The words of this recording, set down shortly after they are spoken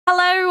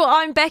Hello,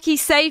 I'm Becky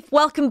Safe.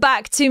 Welcome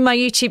back to my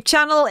YouTube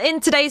channel. In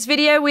today's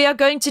video, we are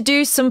going to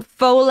do some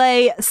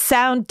Foley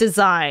sound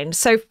design.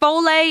 So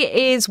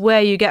Foley is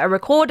where you get a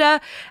recorder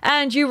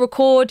and you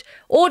record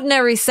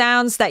ordinary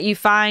sounds that you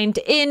find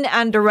in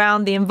and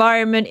around the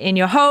environment in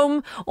your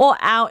home or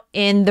out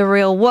in the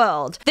real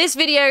world. This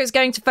video is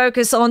going to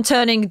focus on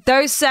turning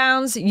those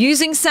sounds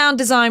using sound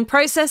design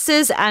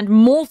processes and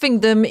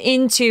morphing them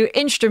into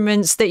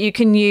instruments that you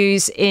can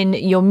use in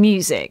your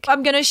music.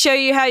 I'm going to show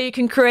you how you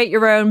can create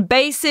your own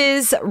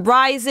basses,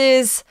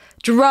 rises,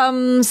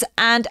 drums,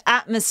 and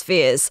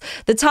atmospheres.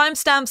 The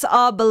timestamps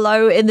are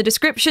below in the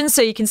description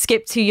so you can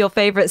skip to your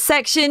favorite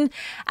section.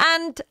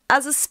 And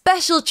as a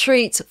special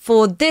treat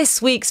for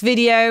this week's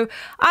video,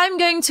 I'm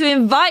going to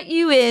invite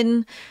you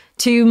in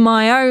to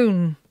my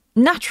own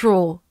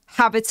natural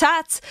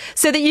habitat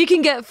so that you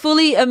can get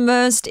fully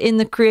immersed in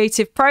the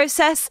creative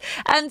process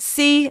and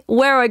see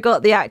where I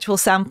got the actual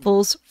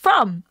samples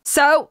from.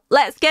 So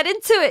let's get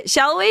into it,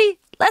 shall we?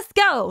 Let's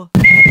go.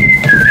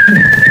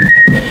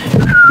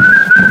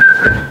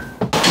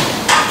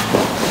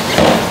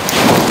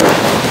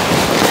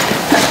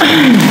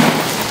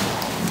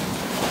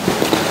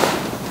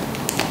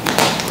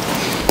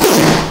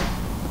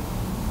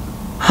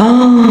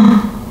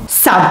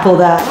 Sample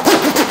that.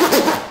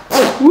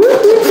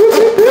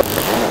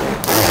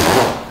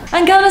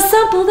 I'm gonna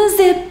sample the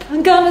zip.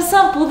 I'm gonna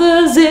sample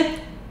the zip.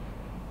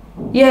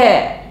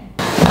 Yeah.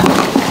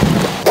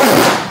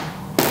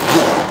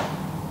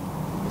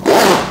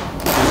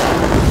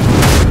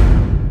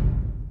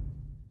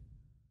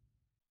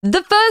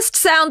 The first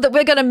sound that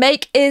we're going to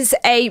make is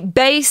a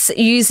bass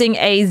using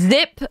a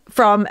zip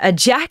from a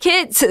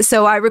jacket.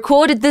 So I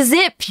recorded the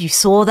zip. You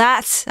saw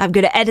that. I'm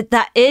going to edit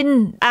that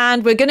in.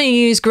 And we're going to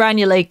use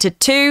Granulator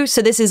 2.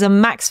 So this is a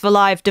Max for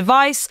Live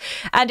device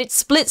and it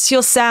splits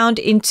your sound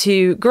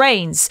into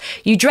grains.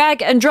 You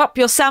drag and drop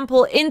your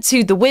sample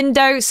into the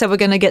window. So we're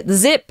going to get the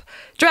zip,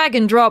 drag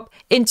and drop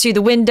into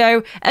the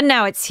window, and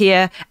now it's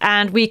here.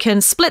 And we can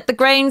split the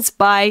grains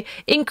by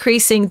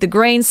increasing the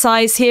grain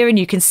size here, and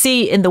you can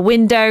see in the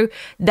window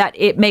that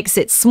it makes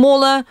it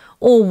smaller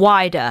or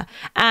wider.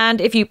 And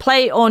if you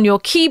play on your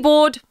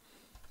keyboard,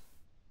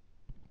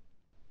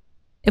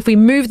 if we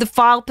move the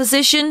file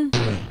position,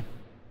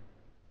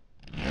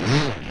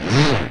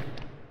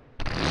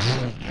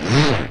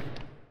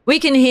 we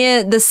can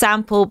hear the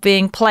sample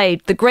being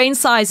played. The grain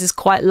size is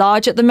quite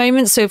large at the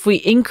moment, so if we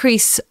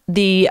increase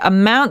the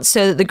amount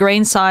so that the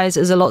grain size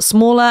is a lot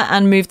smaller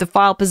and move the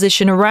file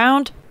position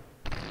around,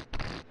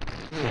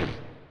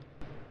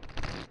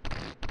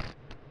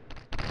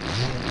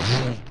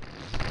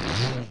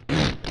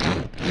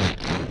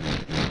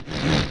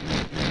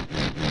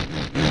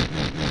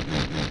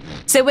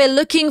 so we're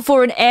looking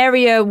for an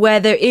area where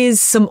there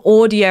is some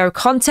audio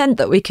content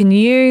that we can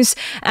use,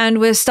 and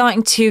we're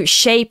starting to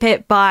shape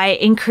it by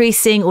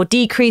increasing or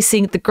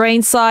decreasing the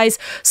grain size.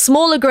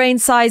 Smaller grain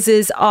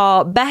sizes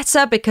are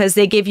better because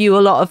they give you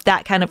a lot of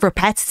that kind of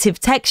repetitive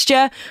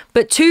texture,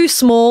 but too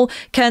small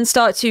can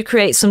start to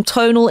create some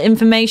tonal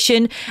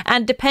information,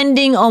 and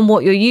depending on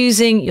what you're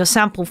using your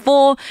sample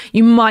for,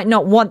 you might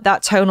not want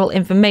that tonal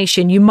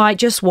information. You might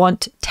just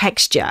want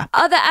texture.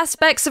 Other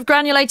aspects of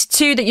Granulator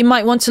 2 that you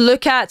might want to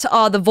look at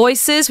are the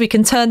voices. We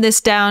can turn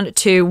this down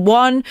to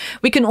 1.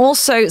 We can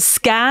also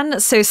scan.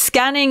 So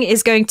scanning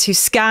is going to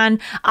scan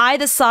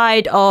either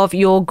side of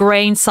your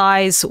grain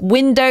size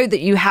window that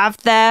you have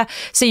there.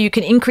 So you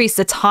can increase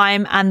the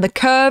time and the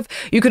curve.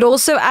 You could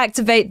also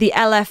activate the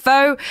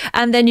LFO,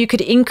 and then you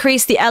could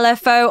increase the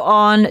LFO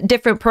on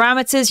different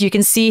parameters. You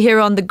can see here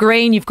on the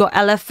grain, you've got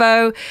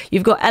LFO.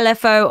 You've got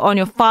LFO on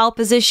your file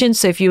position.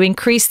 So if you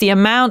increase the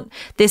amount,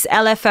 this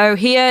LFO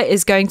here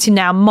is going to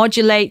now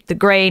modulate the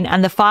grain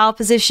and the file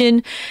position.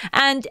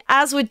 And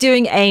as we're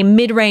doing a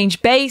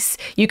mid-range bass,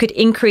 you could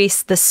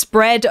increase the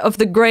spread of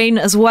the grain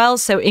as well.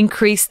 So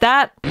increase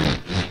that.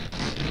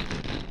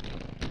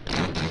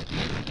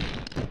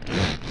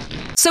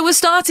 So we're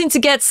starting to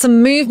get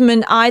some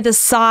movement either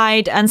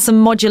side and some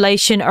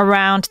modulation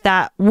around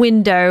that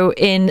window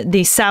in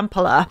the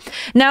sampler.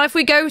 Now, if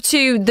we go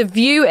to the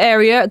view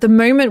area, at the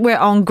moment we're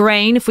on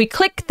grain. If we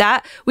click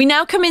that, we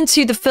now come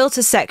into the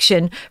filter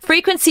section.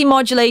 Frequency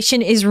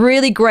modulation is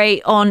really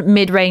great on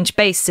mid-range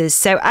basses.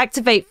 So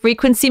activate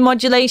frequency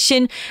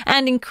modulation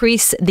and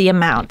increase the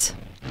amount.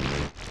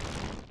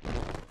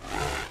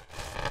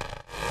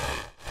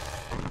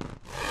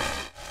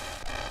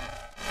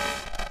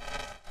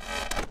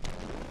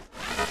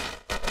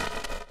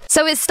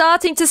 So it's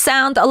starting to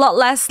sound a lot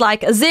less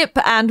like a zip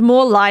and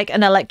more like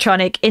an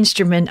electronic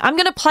instrument. I'm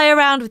going to play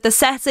around with the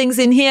settings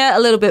in here a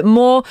little bit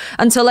more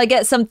until I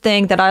get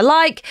something that I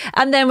like,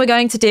 and then we're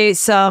going to do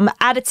some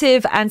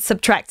additive and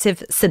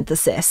subtractive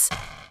synthesis.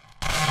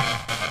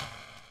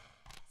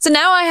 So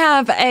now I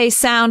have a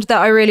sound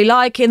that I really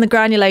like in the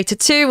granulator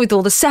too with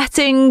all the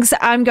settings.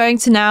 I'm going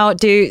to now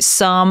do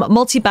some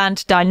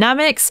multiband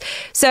dynamics.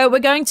 So we're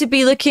going to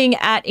be looking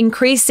at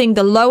increasing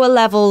the lower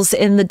levels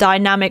in the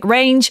dynamic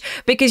range,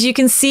 because you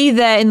can see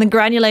there in the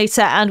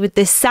granulator and with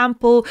this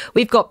sample,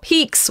 we've got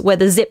peaks where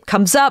the zip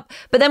comes up,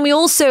 but then we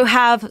also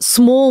have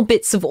small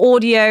bits of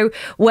audio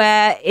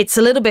where it's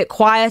a little bit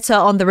quieter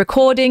on the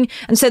recording.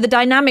 And so the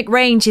dynamic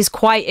range is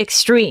quite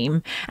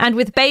extreme. And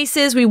with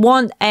basses, we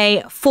want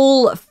a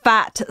full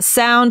fat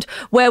sound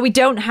where we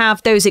don't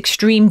have those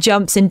extreme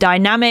jumps in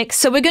dynamics.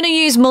 So we're going to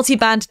use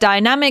multiband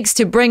dynamics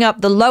to bring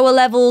up the lower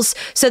levels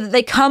so that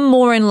they come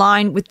more in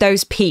line with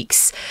those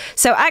peaks.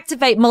 So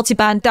activate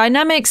multiband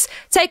dynamics,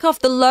 take off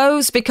the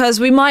lows because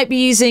we might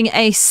be using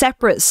a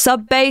separate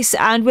sub bass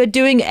and we're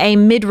doing a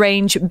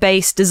mid-range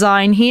bass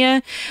design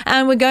here.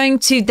 And we're going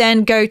to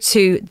then go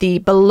to the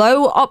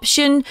below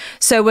option.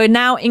 So we're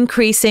now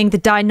increasing the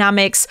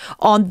dynamics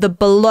on the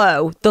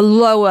below, the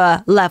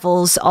lower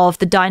levels of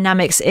the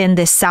dynamics in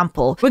this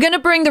sample. We're going to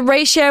bring the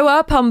ratio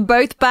up on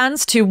both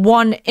bands to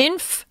 1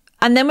 inf,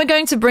 and then we're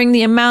going to bring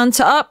the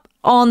amount up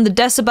on the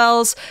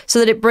decibels so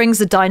that it brings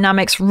the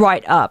dynamics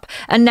right up.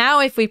 And now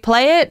if we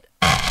play it,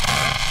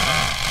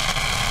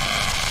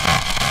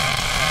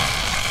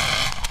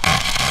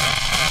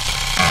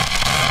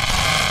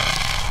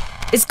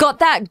 it's got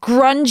that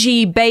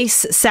grungy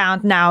bass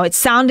sound now. It's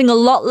sounding a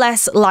lot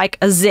less like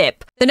a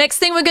zip. The next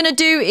thing we're going to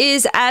do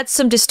is add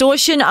some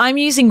distortion. I'm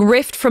using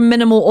Rift from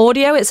Minimal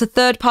Audio. It's a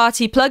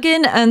third-party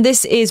plugin, and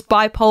this is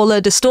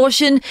bipolar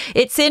distortion.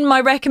 It's in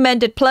my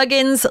recommended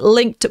plugins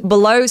linked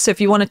below, so if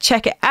you want to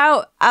check it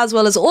out, as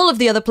well as all of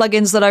the other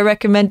plugins that I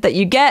recommend that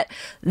you get,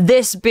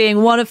 this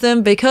being one of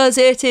them, because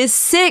it is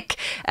sick,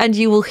 and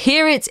you will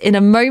hear it in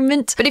a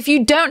moment. But if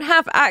you don't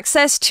have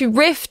access to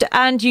Rift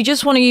and you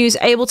just want to use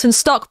Ableton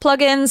stock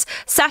plugins,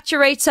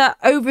 Saturator,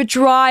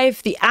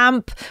 Overdrive, the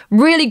amp,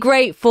 really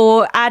great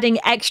for adding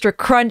extra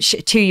crunch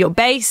to your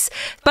bass.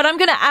 But I'm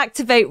going to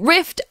activate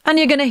Rift and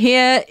you're going to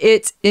hear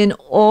it in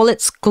all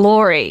its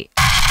glory.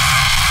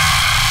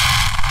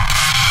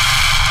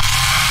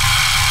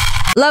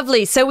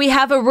 Lovely. So we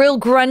have a real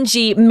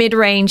grungy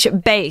mid-range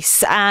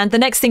bass, and the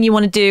next thing you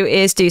want to do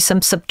is do some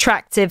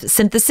subtractive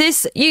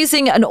synthesis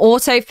using an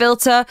auto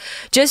filter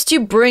just to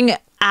bring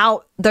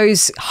out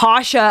those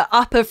harsher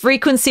upper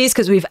frequencies,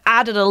 because we've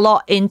added a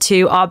lot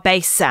into our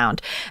bass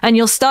sound. And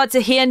you'll start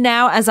to hear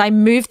now as I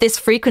move this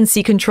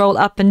frequency control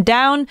up and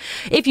down.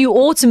 If you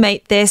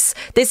automate this,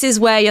 this is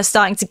where you're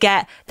starting to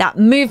get that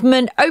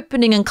movement,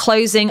 opening and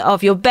closing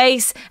of your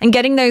bass, and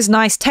getting those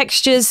nice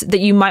textures that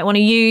you might want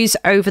to use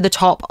over the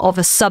top of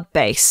a sub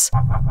bass.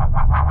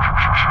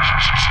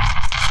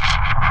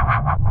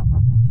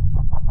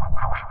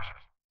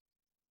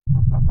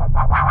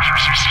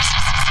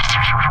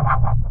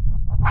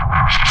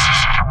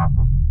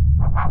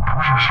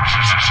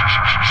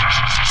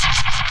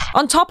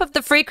 On top of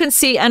the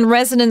frequency and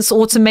resonance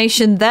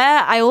automation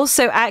there, I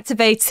also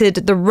activated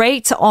the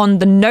rate on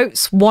the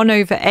notes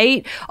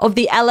 1/8 of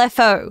the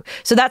LFO.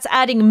 So that's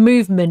adding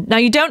movement. Now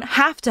you don't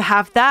have to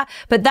have that,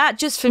 but that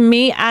just for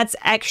me adds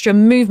extra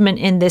movement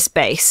in this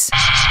bass.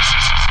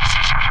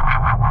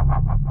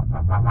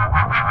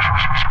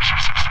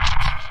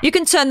 You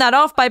can turn that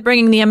off by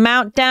bringing the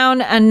amount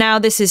down, and now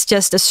this is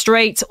just a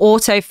straight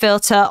auto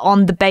filter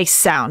on the bass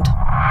sound.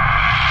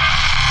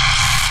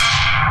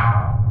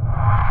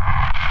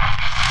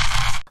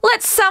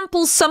 Let's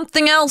sample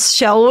something else,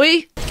 shall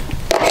we?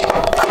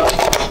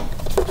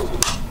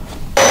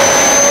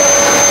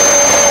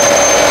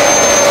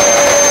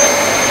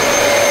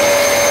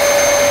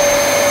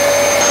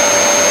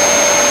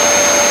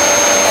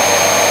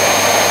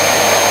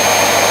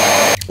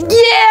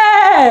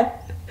 Yeah!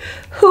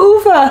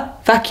 Hoover!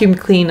 Vacuum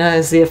cleaner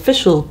is the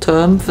official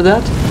term for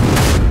that.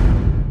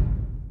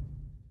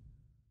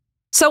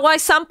 So I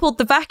sampled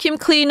the vacuum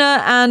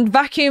cleaner, and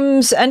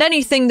vacuums and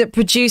anything that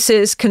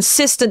produces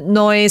consistent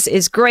noise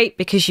is great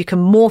because you can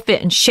morph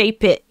it and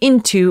shape it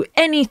into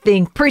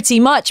anything pretty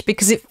much,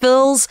 because it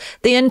fills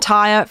the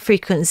entire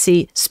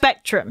frequency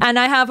spectrum. And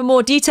I have a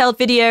more detailed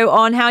video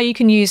on how you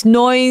can use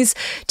noise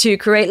to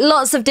create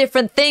lots of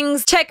different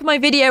things. Check my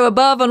video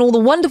above on all the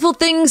wonderful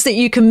things that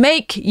you can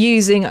make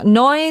using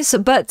noise.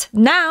 But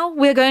now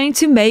we're going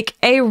to make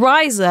a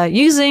riser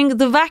using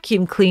the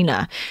vacuum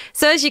cleaner.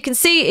 So as you can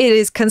see, it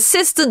is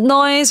consistent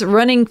noise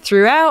running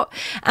throughout,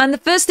 and the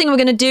first thing we're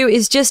going to do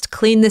is just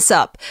clean this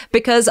up,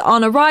 because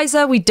on a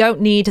riser we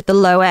don't need the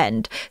low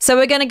end. So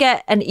we're going to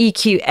get an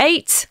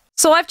EQ8.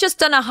 So I've just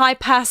done a high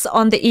pass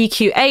on the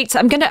EQ8.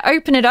 I'm going to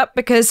open it up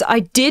because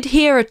I did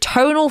hear a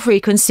tonal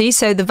frequency,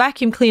 so the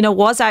vacuum cleaner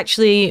was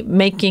actually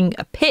making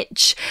a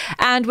pitch,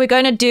 and we're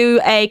going to do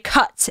a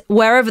cut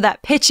wherever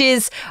that pitch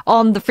is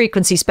on the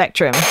frequency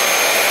spectrum.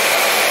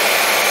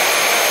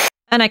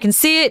 And I can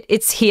see it,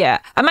 it's here.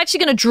 I'm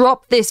actually going to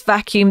drop this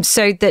vacuum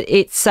so that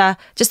it's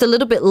just a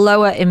little bit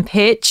lower in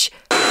pitch.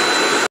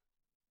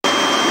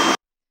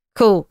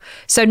 Cool.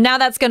 So now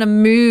that's going to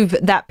move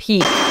that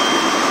peak.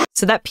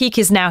 So that peak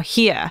is now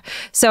here.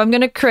 So I'm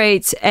going to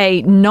create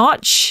a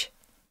notch,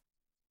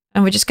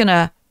 and we're just going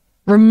to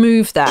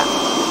remove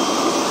that.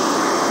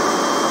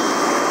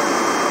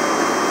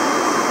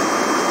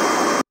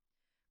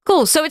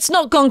 Cool, so it's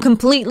not gone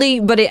completely,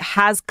 but it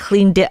has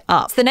cleaned it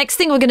up. The next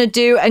thing we're going to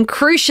do, and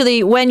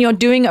crucially when you're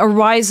doing a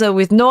riser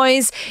with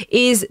noise,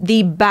 is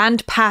the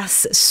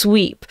bandpass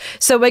sweep.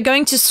 So we're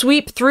going to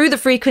sweep through the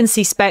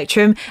frequency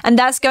spectrum, and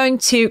that's going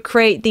to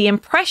create the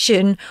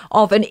impression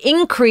of an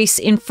increase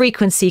in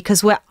frequency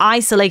because we're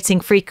isolating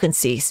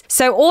frequencies.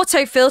 So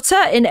auto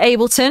filter in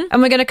Ableton,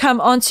 and we're going to come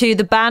onto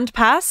the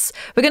bandpass.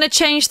 We're going to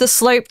change the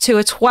slope to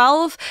a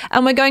 12,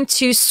 and we're going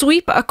to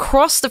sweep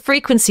across the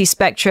frequency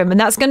spectrum, and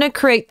that's going to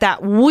create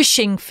that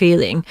whooshing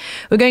feeling.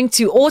 We're going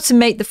to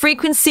automate the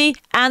frequency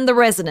and the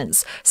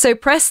resonance. So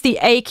press the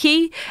A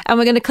key and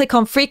we're going to click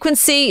on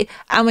frequency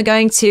and we're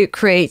going to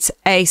create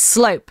a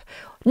slope.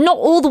 Not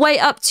all the way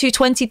up to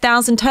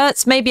 20,000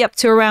 hertz, maybe up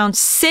to around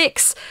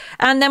 6.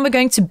 And then we're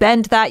going to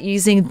bend that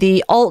using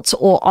the Alt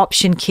or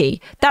Option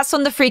key. That's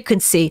on the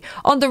frequency.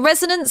 On the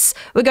resonance,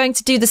 we're going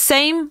to do the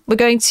same. We're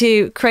going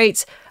to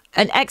create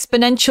an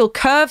exponential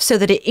curve so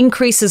that it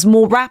increases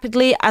more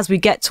rapidly as we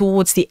get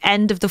towards the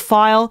end of the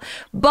file.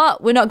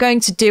 But we're not going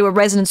to do a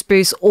resonance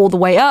boost all the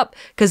way up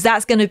because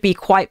that's going to be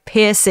quite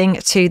piercing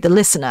to the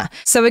listener.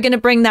 So we're going to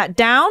bring that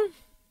down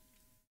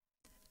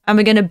and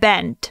we're going to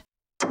bend.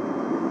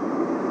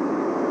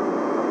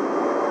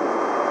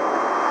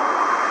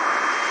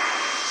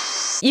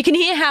 You can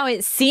hear how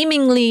it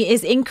seemingly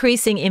is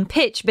increasing in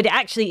pitch, but it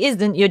actually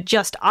isn't. You're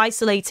just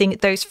isolating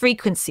those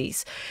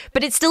frequencies.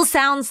 But it still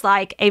sounds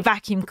like a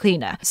vacuum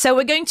cleaner. So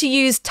we're going to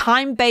use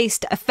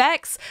time-based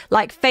effects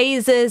like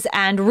phasers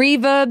and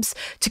reverbs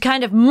to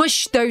kind of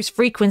mush those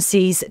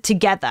frequencies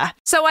together.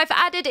 So I've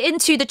added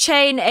into the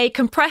chain a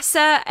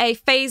compressor, a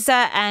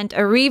phaser, and a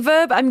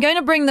reverb. I'm going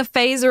to bring the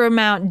phaser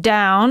amount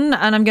down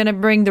and I'm going to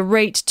bring the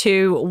rate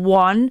to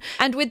 1.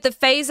 And with the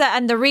phaser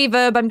and the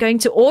reverb, I'm going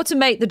to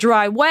automate the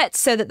dry wet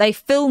so that they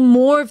fill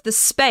more of the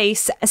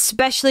space,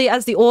 especially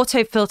as the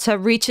auto filter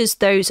reaches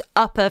those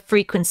upper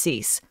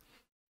frequencies.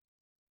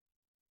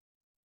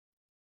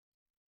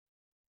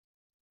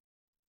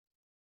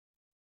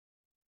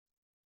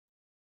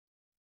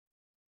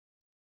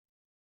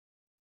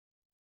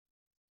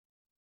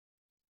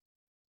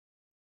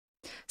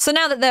 So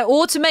now that they're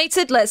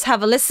automated, let's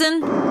have a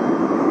listen.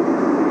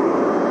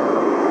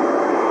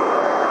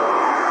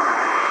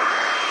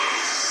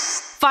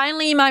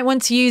 Finally, you might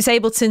want to use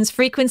Ableton's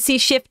frequency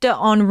shifter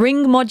on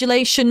ring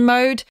modulation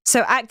mode.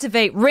 So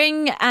activate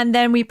ring and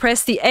then we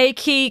press the A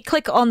key,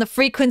 click on the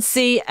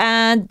frequency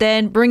and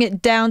then bring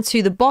it down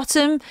to the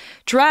bottom,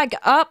 drag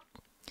up.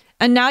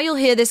 And now you'll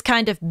hear this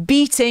kind of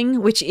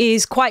beating, which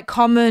is quite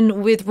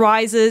common with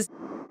risers.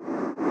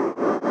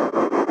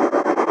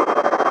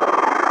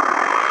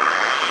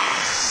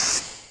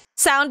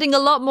 Sounding a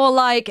lot more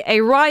like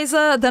a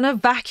riser than a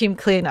vacuum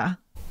cleaner.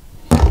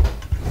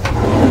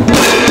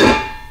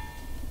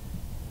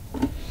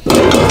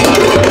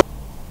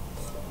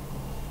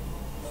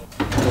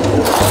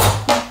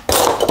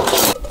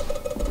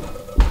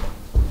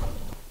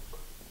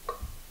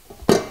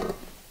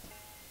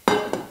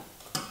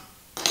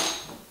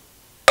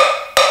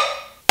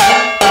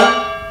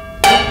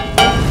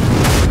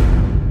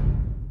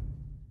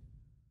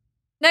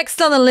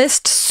 Next on the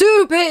list,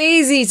 super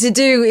easy to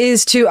do,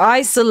 is to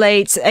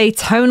isolate a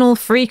tonal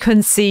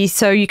frequency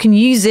so you can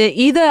use it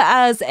either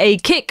as a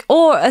kick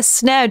or a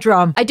snare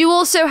drum. I do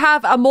also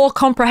have a more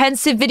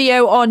comprehensive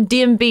video on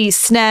D&B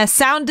snare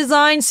sound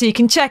design, so you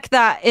can check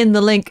that in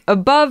the link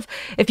above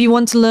if you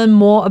want to learn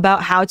more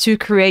about how to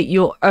create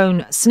your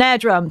own snare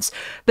drums.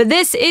 But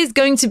this is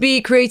going to be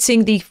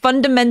creating the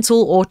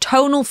fundamental or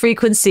tonal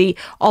frequency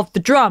of the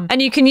drum.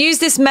 And you can use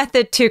this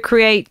method to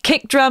create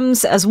kick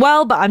drums as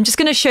well, but I'm just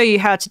going to show you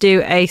how to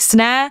do a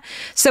snare.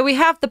 So we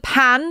have the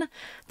pan,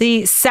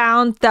 the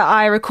sound that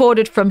I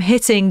recorded from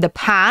hitting the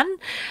pan,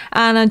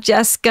 and I'm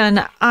just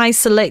gonna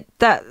isolate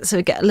that so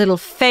we get a little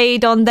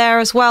fade on there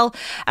as well.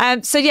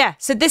 So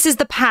this is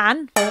the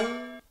pan.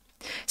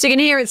 So you can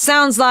hear it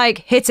sounds like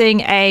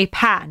hitting a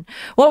pan.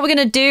 What we're going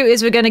to do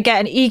is we're going to get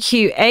an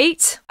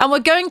EQ8 and we're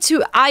going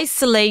to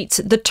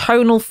isolate the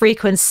tonal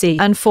frequency.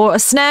 And for a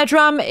snare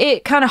drum,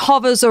 it kind of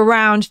hovers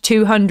around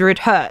 200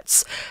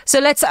 hertz. So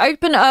let's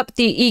open up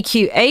the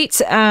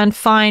EQ8 and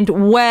find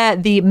where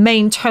the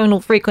main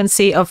tonal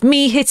frequency of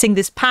me hitting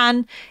this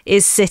pan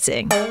is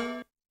sitting.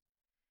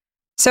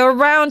 So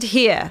around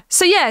here.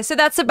 So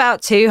that's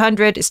about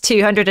 200, it's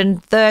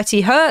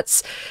 230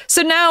 hertz.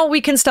 So now we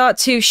can start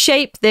to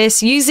shape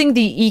this using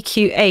the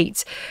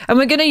EQ8. And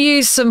we're going to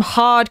use some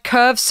hard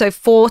curves, so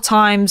 4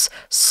 times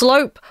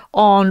slope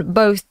on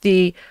both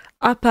the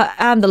upper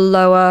and the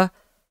lower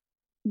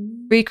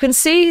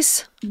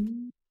frequencies.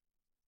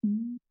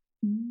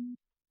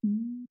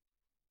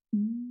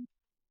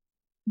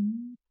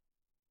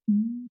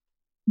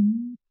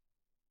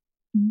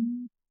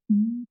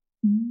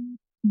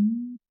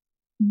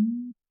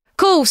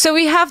 Cool, so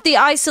we have the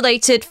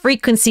isolated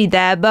frequency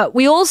there, but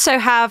we also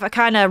have a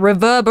kind of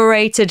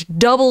reverberated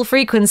double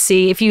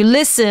frequency. If you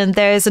listen,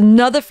 there's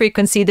another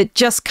frequency that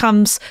just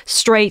comes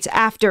straight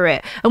after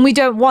it, and we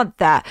don't want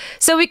that.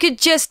 So we could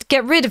just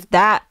get rid of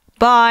that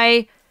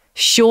by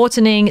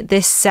shortening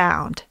this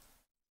sound.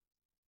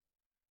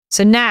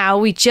 So now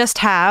we just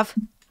have,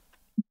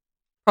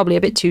 probably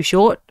a bit too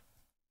short.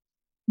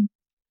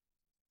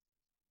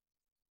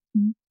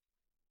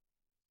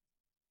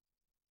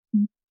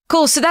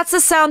 Cool, so that's the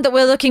sound that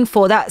we're looking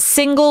for, that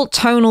single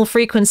tonal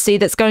frequency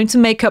that's going to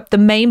make up the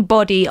main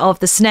body of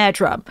the snare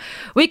drum.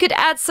 We could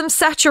add some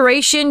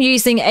saturation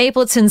using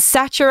Ableton's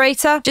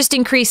saturator, just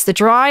increase the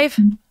drive.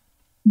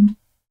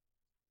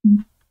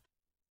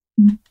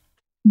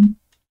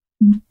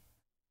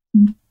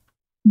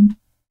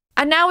 And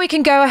now we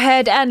can go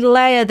ahead and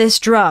layer this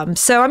drum.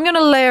 So I'm going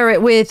to layer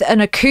it with an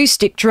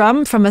acoustic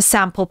drum from a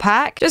sample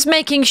pack, just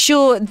making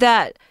sure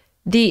that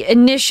the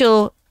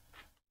initial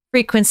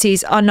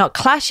frequencies are not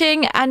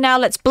clashing. And now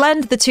let's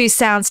blend the two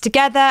sounds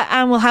together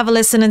and we'll have a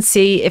listen and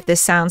see if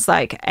this sounds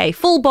like a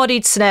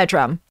full-bodied snare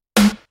drum.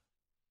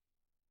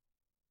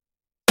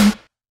 And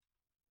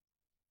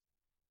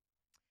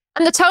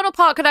the tonal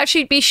part could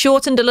actually be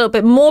shortened a little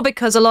bit more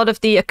because a lot of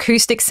the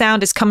acoustic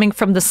sound is coming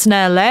from the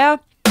snare layer.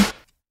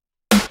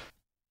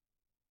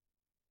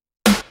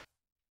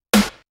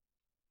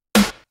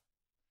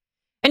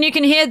 And you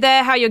can hear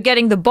there how you're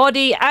getting the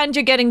body and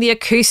you're getting the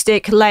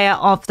acoustic layer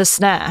of the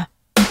snare.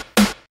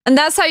 And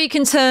that's how you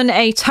can turn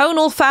a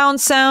tonal found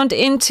sound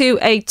into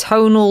a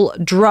tonal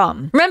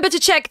drum. Remember to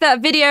check that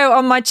video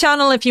on my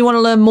channel if you want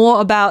to learn more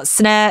about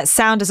snare,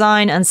 sound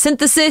design, and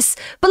synthesis.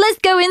 But let's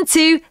go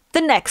into the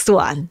next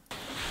one.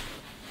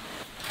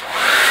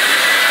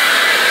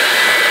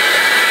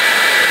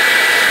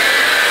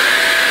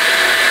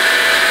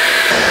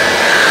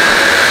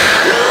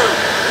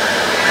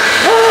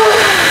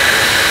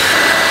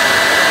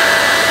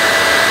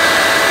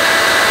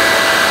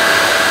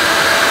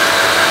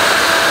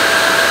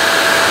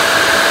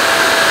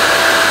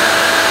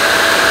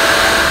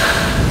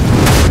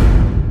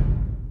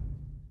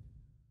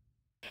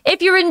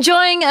 If you're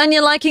enjoying and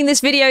you're liking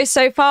this video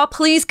so far,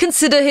 please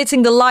consider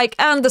hitting the like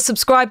and the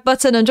subscribe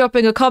button and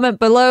dropping a comment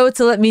below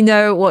to let me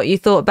know what you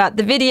thought about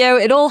the video.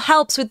 It all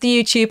helps with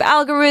the YouTube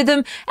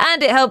algorithm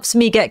and it helps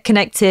me get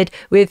connected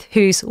with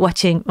who's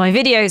watching my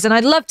videos. And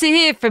I'd love to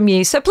hear from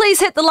you. So please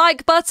hit the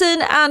like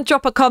button and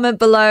drop a comment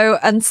below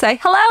and say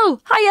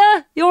hello,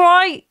 hiya, you all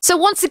right? So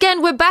once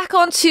again, we're back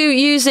onto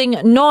using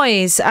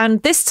noise,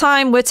 and this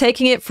time we're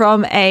taking it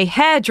from a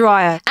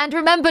hairdryer. And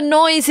remember,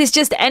 noise is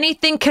just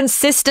anything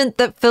consistent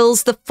that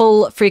fills the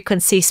full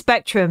frequency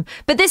spectrum.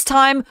 But this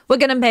time we're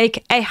going to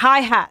make a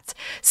hi-hat.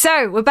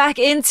 So we're back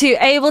into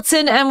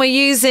Ableton and we're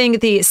using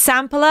the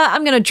sampler.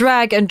 I'm going to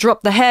drag and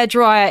drop the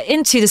hairdryer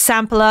into the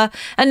sampler.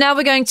 And now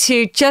we're going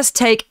to just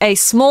take a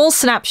small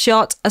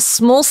snapshot, a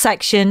small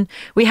section.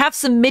 We have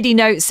some MIDI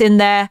notes in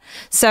there,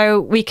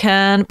 so we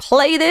can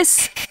play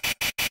this.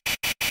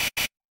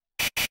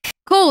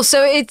 Cool,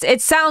 so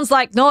it sounds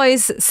like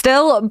noise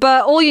still,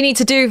 but all you need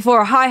to do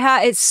for a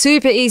hi-hat, it's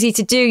super easy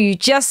to do. You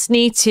just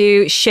need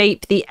to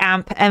shape the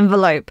amp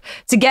envelope.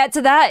 To get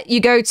to that,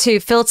 you go to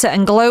Filter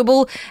and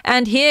Global,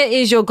 and here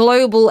is your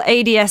global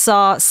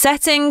ADSR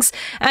settings,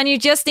 and you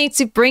just need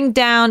to bring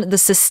down the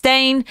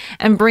sustain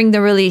and bring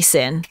the release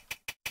in.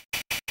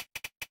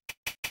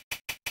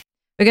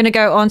 We're going to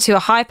go on to a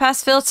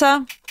high-pass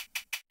filter.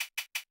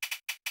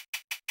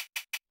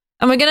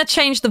 And we're going to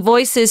change the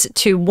voices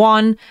to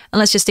 1, and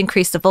let's just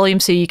increase the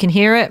volume so you can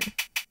hear it.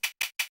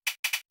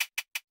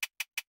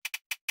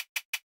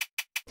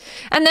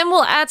 And then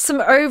we'll add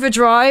some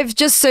overdrive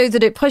just so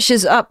that it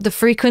pushes up the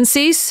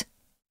frequencies.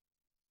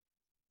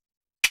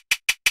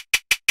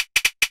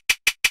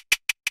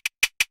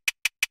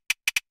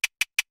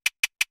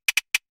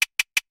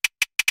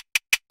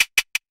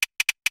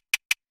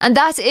 And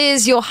that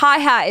is your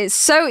hi-hat. It's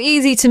so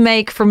easy to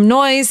make from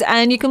noise,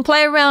 and you can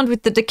play around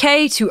with the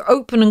decay to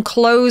open and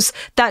close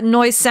that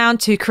noise sound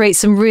to create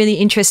some really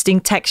interesting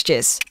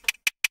textures.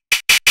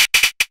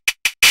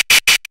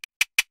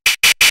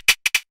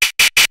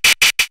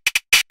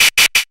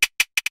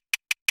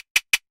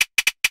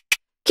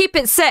 Keep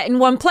it set in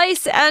one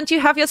place and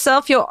you have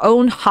yourself your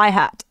own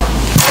hi-hat.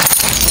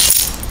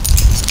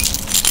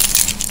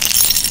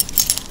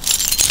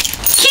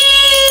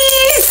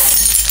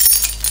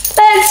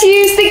 Let's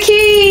use the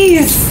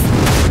keys!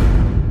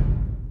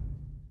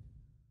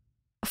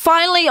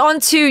 Finally,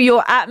 onto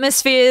your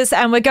atmospheres,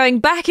 and we're going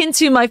back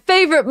into my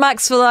favorite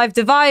Max for Live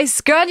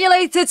device,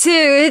 Granulator 2.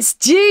 It's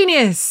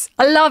genius!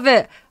 I love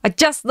it. I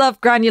just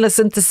love granular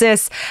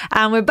synthesis,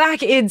 and we're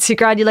back into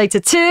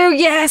Granulator 2.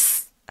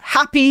 Yes!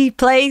 happy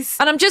place.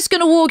 And I'm just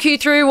going to walk you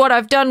through what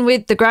I've done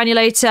with the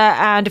granulator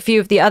and a few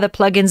of the other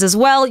plugins as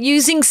well,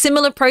 using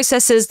similar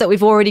processes that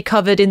we've already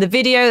covered in the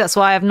video. That's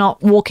why I'm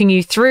not walking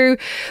you through.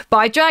 But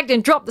I dragged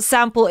and dropped the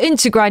sample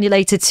into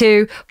Granulator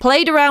 2,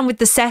 played around with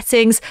the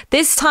settings.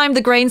 This time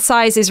the grain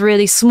size is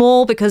really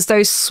small because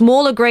those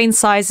smaller grain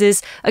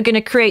sizes are going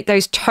to create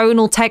those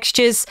tonal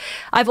textures.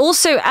 I've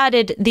also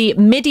added the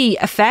MIDI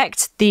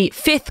effect, the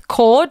 5th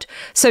chord.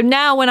 So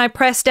now when I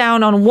press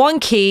down on one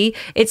key,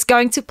 it's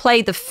going to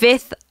play the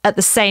 5th at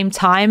the same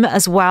time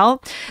as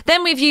well.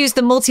 Then we've used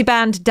the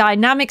multiband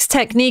dynamics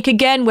technique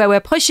again, where we're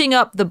pushing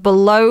up the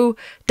below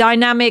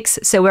dynamics.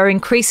 So we're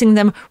increasing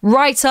them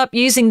right up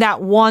using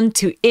that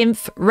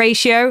 1:inf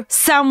ratio,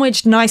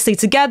 sandwiched nicely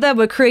together.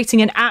 We're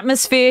creating an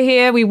atmosphere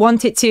here. We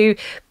want it to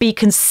be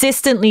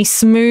consistently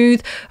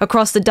smooth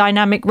across the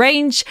dynamic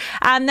range.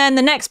 And then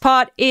the next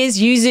part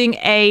is using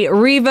a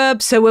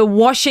reverb. So we're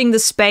washing the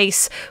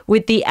space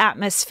with the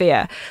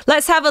atmosphere.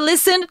 Let's have a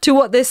listen to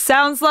what this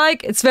sounds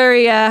like. It's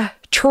very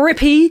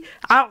trippy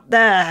out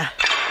there.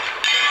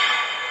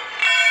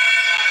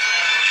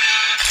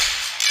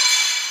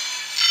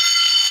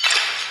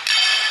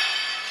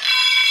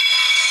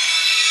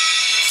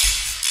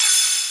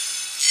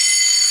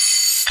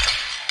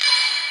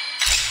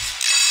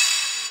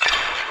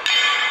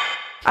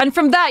 And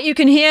from that, you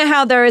can hear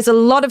how there is a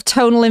lot of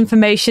tonal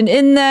information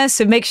in there.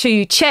 So make sure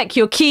you check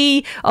your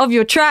key of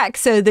your track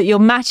so that you're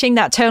matching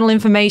that tonal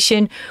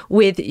information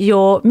with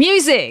your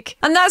music.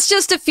 And that's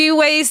just a few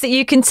ways that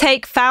you can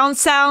take found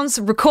sounds,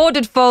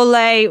 recorded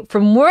Foley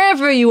from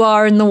wherever you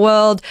are in the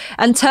world,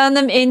 and turn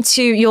them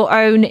into your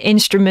own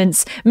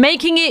instruments,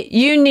 making it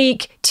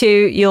unique to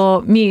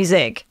your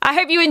music. I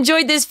hope you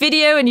enjoyed this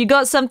video and you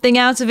got something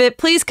out of it.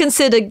 Please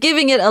consider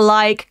giving it a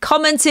like,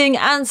 commenting,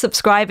 and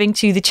subscribing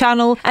to the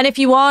channel. And if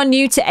you are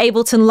new to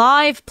Ableton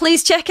Live,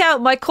 please check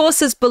out my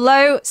courses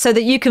below so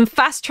that you can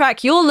fast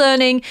track your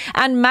learning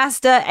and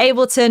master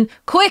Ableton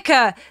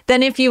quicker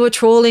than if you were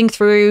trawling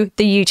through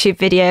the YouTube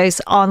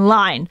videos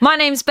online. My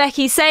name's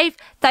Becky Safe.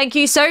 Thank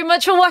you so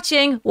much for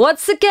watching.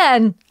 Once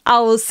again, I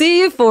will see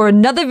you for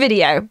another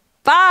video.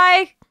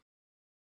 Bye!